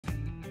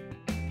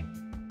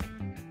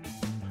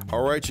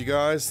Alright you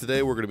guys,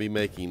 today we're going to be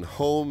making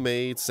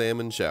homemade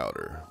salmon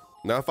chowder.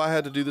 Now if I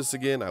had to do this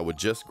again, I would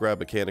just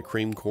grab a can of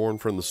cream corn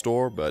from the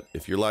store, but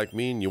if you're like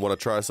me and you want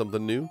to try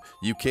something new,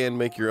 you can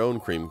make your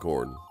own cream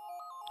corn.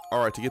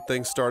 Alright, to get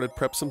things started,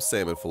 prep some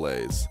salmon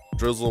fillets.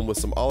 Drizzle them with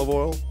some olive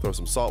oil, throw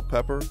some salt,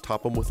 pepper,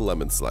 top them with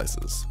lemon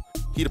slices.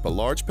 Heat up a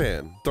large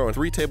pan, throw in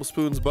 3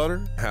 tablespoons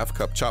butter, half a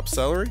cup chopped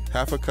celery,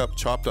 half a cup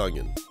chopped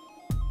onion.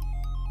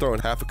 Throw in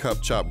half a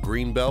cup chopped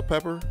green bell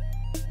pepper.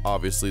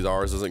 Obviously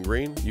ours isn't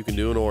green, you can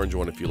do an orange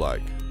one if you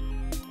like.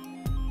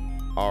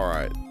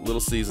 Alright, little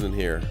seasoning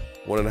here.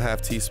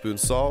 1.5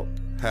 teaspoons salt,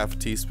 half a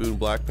teaspoon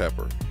black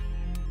pepper.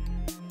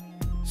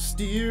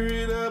 Stir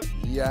it up.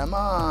 Yeah,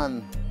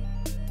 man.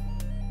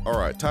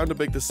 Alright, time to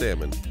bake the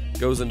salmon.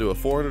 Goes into a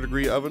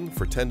 400-degree oven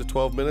for 10 to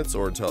 12 minutes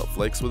or until it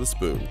flakes with a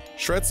spoon.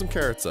 Shred some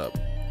carrots up,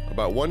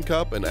 about 1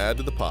 cup, and add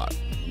to the pot.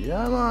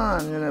 Yeah,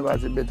 man. You never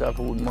see better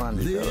food, man.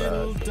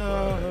 Little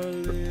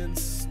darling,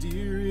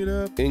 stir it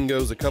up. In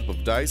goes a cup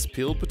of diced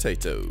peeled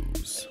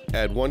potatoes.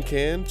 Add 1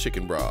 can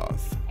chicken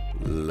broth.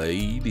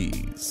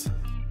 Ladies.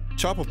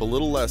 Chop up a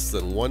little less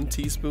than 1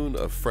 teaspoon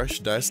of fresh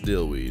diced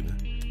dill weed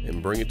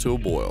and bring it to a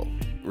boil.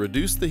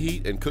 Reduce the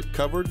heat and cook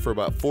covered for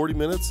about 40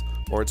 minutes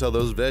or until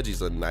those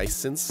veggies are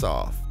nice and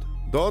soft.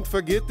 Don't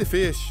forget the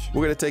fish.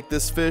 We're gonna take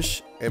this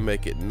fish and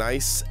make it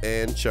nice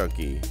and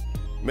chunky.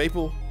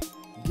 Maple,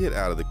 get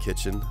out of the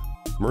kitchen.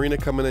 Marina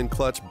coming in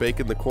clutch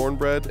baking the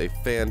cornbread, a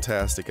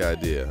fantastic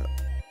idea.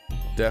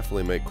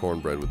 Definitely make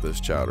cornbread with this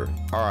chowder.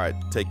 Alright,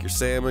 take your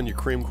salmon, your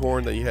cream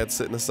corn that you had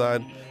sitting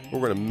aside.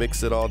 We're gonna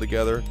mix it all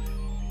together.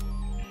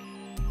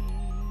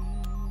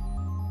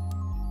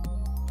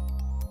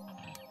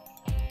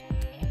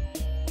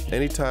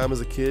 Anytime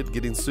as a kid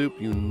getting soup,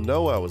 you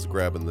know I was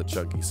grabbing the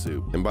chunky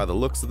soup. And by the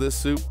looks of this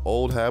soup,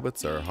 old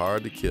habits are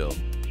hard to kill.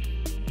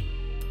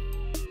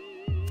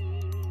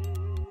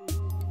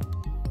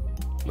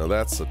 Now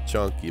that's a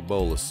chunky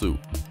bowl of soup.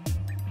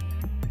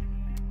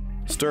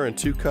 Stir in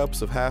 2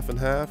 cups of half and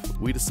half.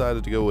 We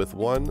decided to go with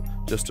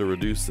 1 just to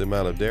reduce the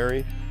amount of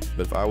dairy,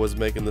 but if I was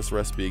making this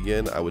recipe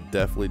again, I would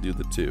definitely do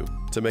the 2.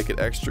 To make it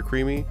extra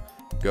creamy,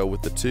 go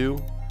with the 2,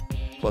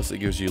 plus it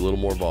gives you a little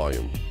more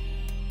volume.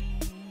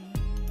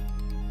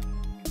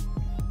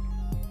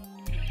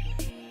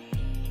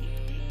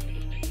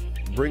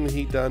 Bring the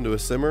heat down to a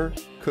simmer,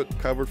 cook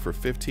covered for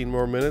 15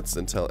 more minutes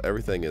until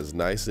everything is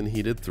nice and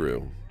heated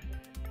through.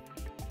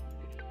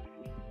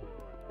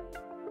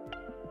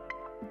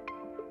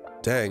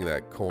 Dang,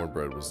 that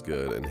cornbread was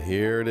good, and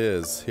here it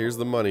is. Here's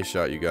the money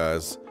shot, you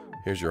guys.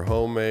 Here's your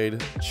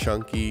homemade,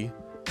 chunky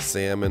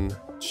salmon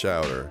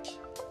chowder,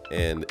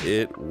 and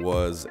it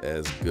was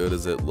as good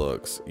as it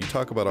looks. You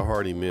talk about a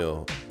hearty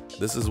meal.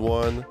 This is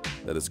one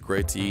that is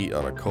great to eat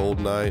on a cold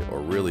night or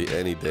really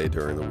any day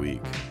during the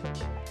week.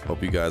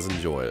 Hope you guys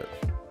enjoy it.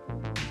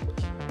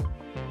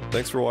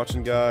 Thanks for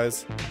watching,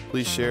 guys.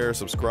 Please share,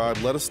 subscribe,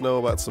 let us know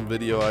about some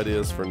video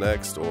ideas for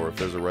next, or if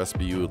there's a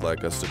recipe you would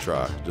like us to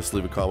try. Just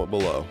leave a comment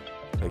below.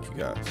 Thank you,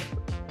 guys.